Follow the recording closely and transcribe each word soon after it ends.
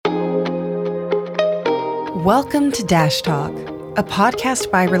Welcome to Dash Talk, a podcast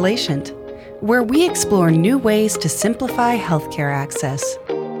by Relatient, where we explore new ways to simplify healthcare access.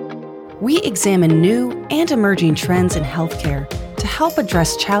 We examine new and emerging trends in healthcare to help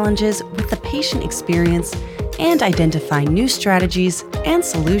address challenges with the patient experience and identify new strategies and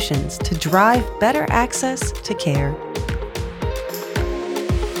solutions to drive better access to care.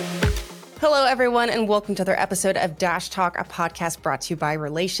 Hello, everyone, and welcome to another episode of Dash Talk, a podcast brought to you by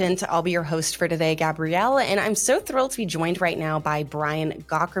Relatient. I'll be your host for today, Gabrielle, and I'm so thrilled to be joined right now by Brian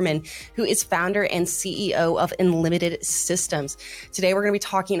Gockerman, who is founder and CEO of Unlimited Systems. Today, we're going to be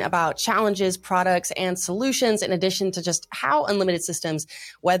talking about challenges, products, and solutions, in addition to just how Unlimited Systems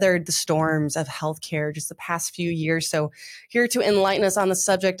weathered the storms of healthcare just the past few years. So here to enlighten us on the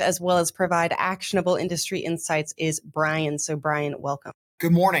subject, as well as provide actionable industry insights, is Brian. So Brian, welcome.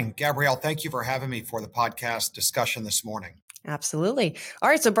 Good morning, Gabrielle. Thank you for having me for the podcast discussion this morning. Absolutely. All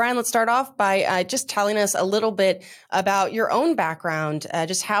right. So Brian, let's start off by just telling us a little bit about your own background,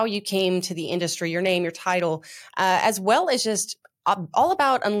 just how you came to the industry, your name, your title, as well as just all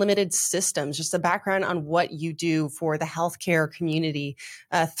about Unlimited Systems, just a background on what you do for the healthcare community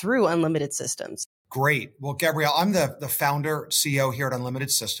through Unlimited Systems. Great. Well, Gabrielle, I'm the founder, CEO here at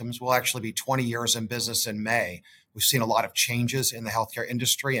Unlimited Systems. We'll actually be 20 years in business in May. We've seen a lot of changes in the healthcare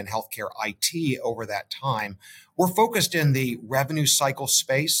industry and healthcare IT over that time. We're focused in the revenue cycle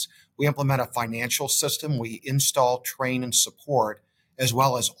space. We implement a financial system. We install, train, and support, as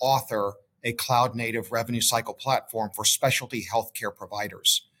well as author a cloud-native revenue cycle platform for specialty healthcare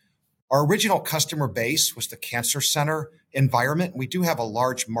providers. Our original customer base was the cancer center environment. We do have a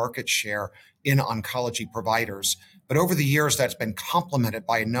large market share in oncology providers, but over the years, that's been complemented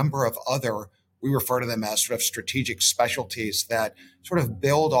by a number of other, we refer to them as sort of strategic specialties that sort of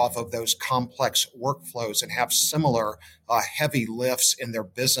build off of those complex workflows and have similar heavy lifts in their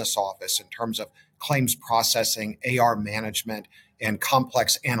business office in terms of claims processing, AR management, and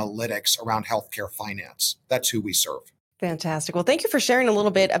complex analytics around healthcare finance. That's who we serve. Fantastic. Well, thank you for sharing a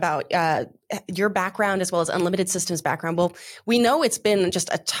little bit about your background as well as Unlimited Systems background. Well, we know it's been just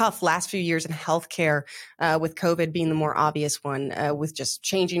a tough last few years in healthcare, with COVID being the more obvious one, with just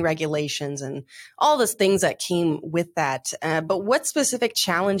changing regulations and all those things that came with that. But what specific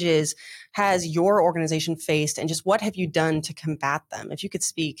challenges has your organization faced, and just what have you done to combat them? If you could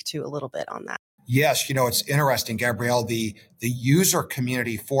speak to a little bit on that. Yes, it's interesting, Gabrielle. The user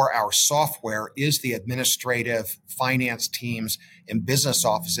community for our software is the administrative finance teams and business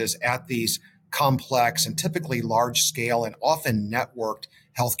offices at these complex and typically large scale and often networked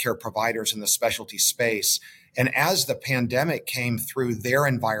healthcare providers in the specialty space. And as the pandemic came through their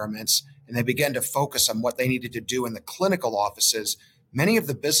environments and they began to focus on what they needed to do in the clinical offices, many of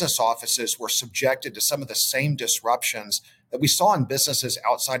the business offices were subjected to some of the same disruptions that we saw in businesses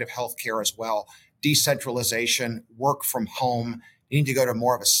outside of healthcare as well. Decentralization, work from home, needing to go to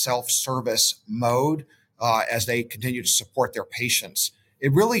more of a self-service mode as they continue to support their patients.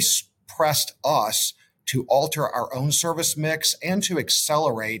 It really pressed us to alter our own service mix and to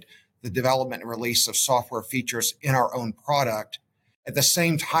accelerate the development and release of software features in our own product at the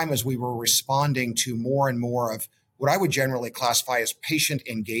same time as we were responding to more and more of what I would generally classify as patient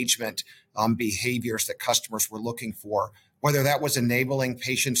engagement behaviors that customers were looking for, whether that was enabling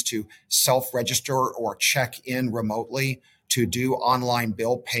patients to self-register or check in remotely, to do online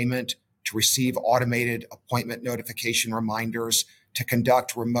bill payment, to receive automated appointment notification reminders, to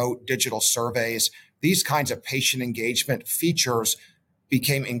conduct remote digital surveys. These kinds of patient engagement features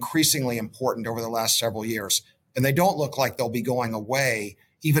became increasingly important over the last several years. And they don't look like they'll be going away,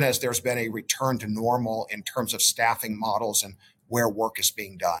 even as there's been a return to normal in terms of staffing models and where work is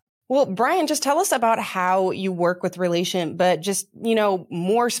being done. Well, Brian, just tell us about how you work with Relatient, but just,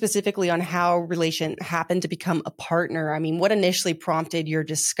 more specifically on how Relatient happened to become a partner. I mean, what initially prompted your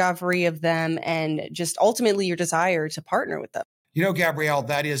discovery of them and just ultimately your desire to partner with them? Gabrielle,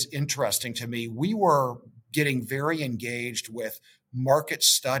 that is interesting to me. We were getting very engaged with market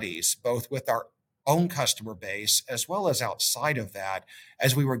studies, both with our own customer base as well as outside of that,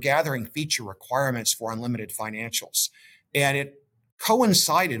 as we were gathering feature requirements for Unlimited Financials. And it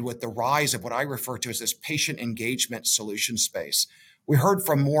coincided with the rise of what I refer to as this patient engagement solution space. We heard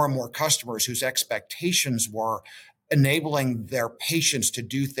from more and more customers whose expectations were enabling their patients to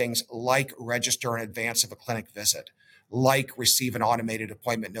do things like register in advance of a clinic visit, like receive an automated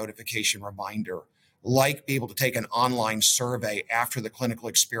appointment notification reminder, like be able to take an online survey after the clinical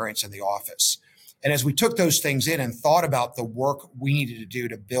experience in the office. And as we took those things in and thought about the work we needed to do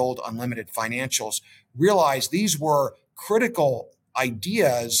to build Unlimited Financials, realized these were critical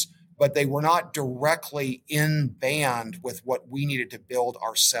ideas, but they were not directly in band with what we needed to build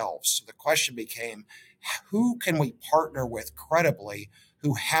ourselves. So the question became, who can we partner with credibly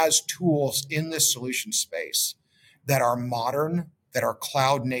who has tools in this solution space that are modern, that are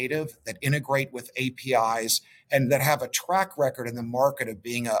cloud native, that integrate with APIs, and that have a track record in the market of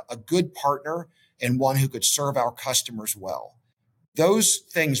being a good partner and one who could serve our customers well. Those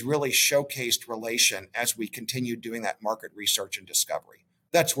things really showcased Relation as we continued doing that market research and discovery.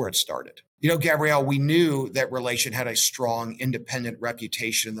 That's where it started. Gabrielle, we knew that Relation had a strong independent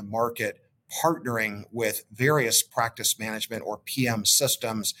reputation in the market, partnering with various practice management or PM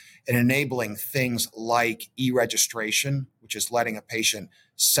systems and enabling things like e-registration, which is letting a patient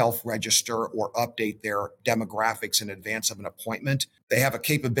self-register or update their demographics in advance of an appointment. They have a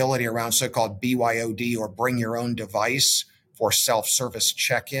capability around so-called BYOD, or bring your own device, for self-service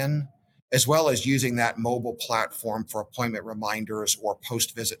check-in, as well as using that mobile platform for appointment reminders or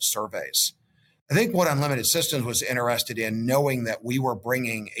post-visit surveys. I think what Unlimited Systems was interested in, knowing that we were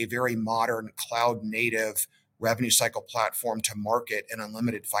bringing a very modern cloud-native revenue cycle platform to market in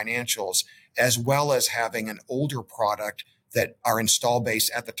Unlimited Financials, as well as having an older product that our install base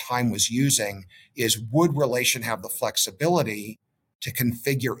at the time was using, is would Relation have the flexibility to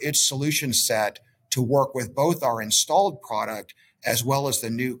configure its solution set to work with both our installed product as well as the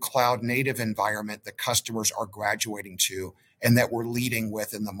new cloud-native environment that customers are graduating to and that we're leading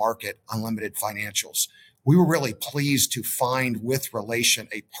with in the market, Unlimited Financials. We were really pleased to find with Relation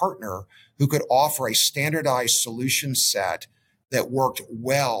a partner who could offer a standardized solution set that worked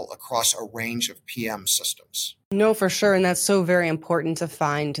well across a range of PM systems. No, for sure. And that's so very important to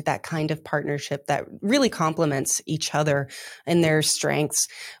find that kind of partnership that really complements each other and their strengths.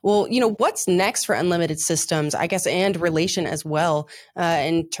 Well, what's next for Unlimited Systems, I guess, and Relation as well,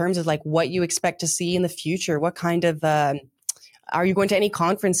 in terms of like what you expect to see in the future? What kind of, are you going to any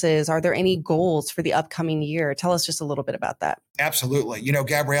conferences? Are there any goals for the upcoming year? Tell us just a little bit about that. Absolutely.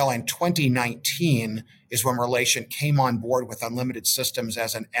 Gabrielle, in 2019 is when Relation came on board with Unlimited Systems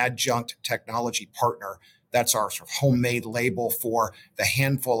as an adjunct technology partner. That's our sort of homemade label for the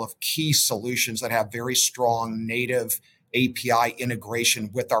handful of key solutions that have very strong native API integration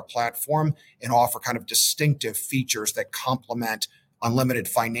with our platform and offer kind of distinctive features that complement Unlimited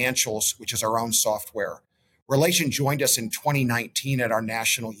Financials, which is our own software. Relation joined us in 2019 at our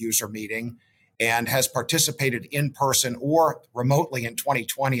national user meeting and has participated in person or remotely in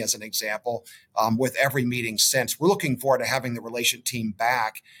 2020, as an example, with every meeting since. We're looking forward to having the Relation team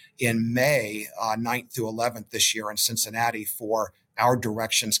back in May 9th through 11th this year in Cincinnati for our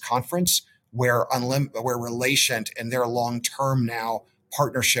Directions Conference, where Relation and their long-term now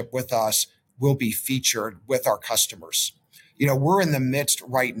partnership with us will be featured with our customers. We're in the midst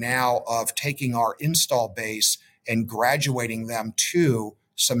right now of taking our install base and graduating them to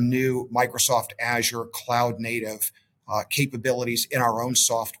some new Microsoft Azure cloud native capabilities in our own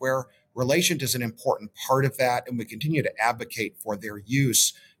software. Relation is an important part of that, and we continue to advocate for their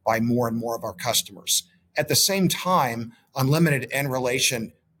use by more and more of our customers. At the same time, Unlimited and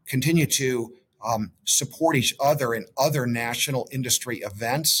Relation continue to support each other in other national industry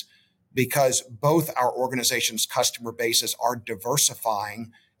events, because both our organization's customer bases are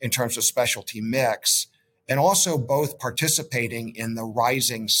diversifying in terms of specialty mix, and also both participating in the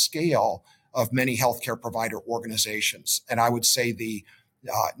rising scale of many healthcare provider organizations. And I would say the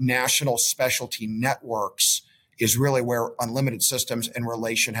national specialty networks is really where Unlimited Systems and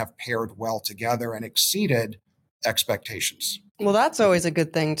Relation have paired well together and exceeded expectations. Well, that's always a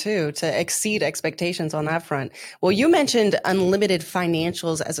good thing, too, to exceed expectations on that front. Well, you mentioned Unlimited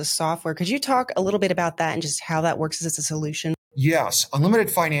Financials as a software. Could you talk a little bit about that and just how that works as a solution? Yes. Unlimited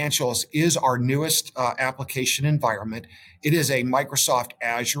Financials is our newest application environment. It is a Microsoft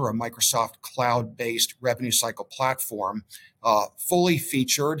Azure, a Microsoft cloud-based revenue cycle platform, fully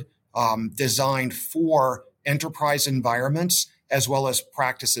featured, designed for enterprise environments, as well as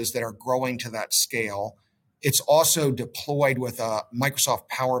practices that are growing to that scale. It's also deployed with a Microsoft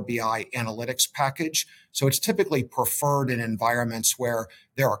Power BI analytics package. So it's typically preferred in environments where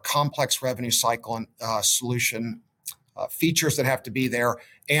there are complex revenue cycle and solution features that have to be there,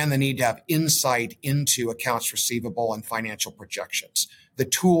 and the need to have insight into accounts receivable and financial projections. The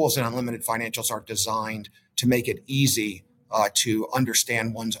tools in Unlimited Financials are designed to make it easy to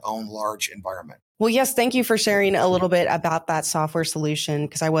understand one's own large environment. Well, yes, thank you for sharing a little bit about that software solution,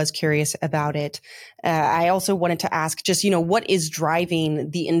 because I was curious about it. I also wanted to ask just, what is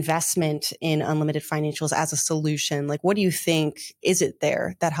driving the investment in Unlimited Financials as a solution? Like, what do you think is it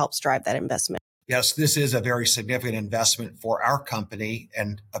there that helps drive that investment? Yes, this is a very significant investment for our company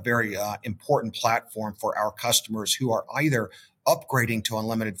and a very important platform for our customers who are either upgrading to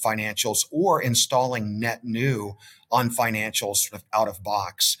unlimited financials or installing net new on financials sort of out of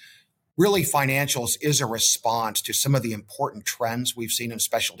box. Really, financials is a response to some of the important trends we've seen in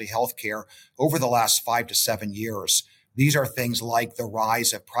specialty healthcare over the last 5 to 7 years. These are things like the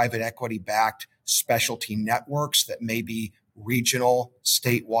rise of private equity-backed specialty networks that may be regional,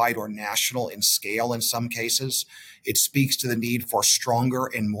 statewide, or national in scale in some cases. It speaks to the need for stronger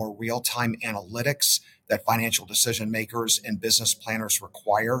and more real-time analytics that financial decision makers and business planners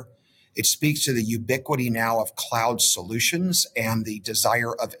require. It speaks to the ubiquity now of cloud solutions and the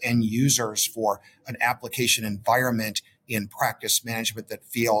desire of end users for an application environment in practice management that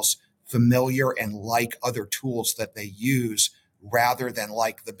feels familiar and like other tools that they use rather than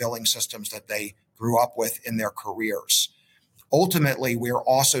like the billing systems that they grew up with in their careers. Ultimately, we're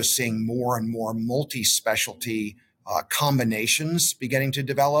also seeing more and more multi-specialty combinations beginning to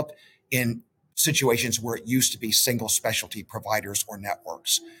develop in situations where it used to be single specialty providers or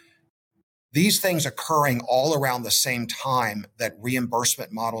networks. These things occurring all around the same time that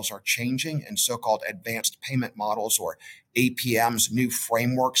reimbursement models are changing and so-called advanced payment models or APMs, new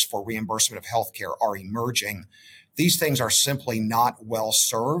frameworks for reimbursement of healthcare are emerging. These things are simply not well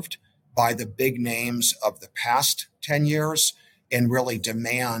served by the big names of the past 10 years and really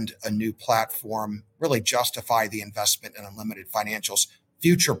demand a new platform, really justify the investment in unlimited financials,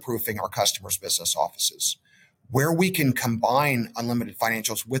 future-proofing our customers' business offices. Where we can combine unlimited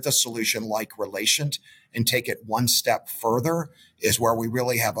financials with a solution like Relatient and take it one step further is where we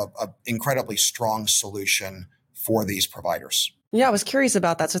really have an incredibly strong solution for these providers. Yeah, I was curious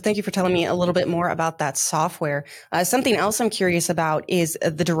about that. So thank you for telling me a little bit more about that software. Something else I'm curious about is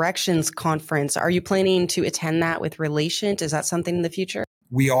the Directions Conference. Are you planning to attend that with Relatient? Is that something in the future?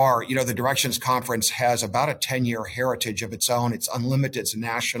 We are. The Directions Conference has about a 10-year heritage of its own. It's unlimited. It's a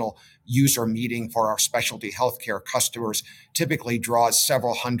national user meeting for our specialty healthcare customers, typically draws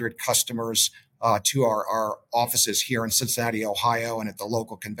several hundred customers to our offices here in Cincinnati, Ohio, and at the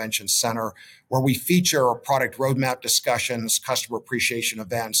local convention center, where we feature product roadmap discussions, customer appreciation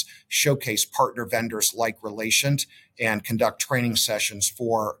events, showcase partner vendors like Relatient, and conduct training sessions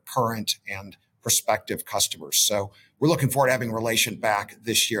for current and prospective customers. So we're looking forward to having Relatient back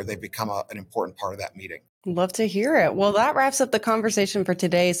this year. They've become an important part of that meeting. Love to hear it. Well, that wraps up the conversation for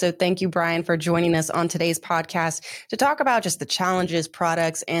today. So thank you, Brian, for joining us on today's podcast to talk about just the challenges,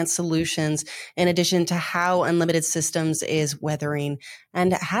 products, and solutions, in addition to how Unlimited Systems is weathering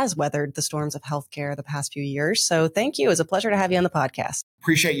and has weathered the storms of healthcare the past few years. So thank you. It was a pleasure to have you on the podcast.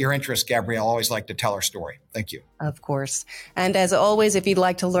 Appreciate your interest, Gabrielle. Always like to tell our story. Thank you. Of course. And as always, if you'd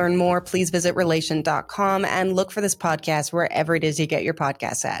like to learn more, please visit Relatient.com and look for this podcast wherever it is you get your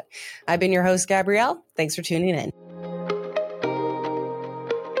podcasts at. I've been your host, Gabrielle. Thanks for tuning in.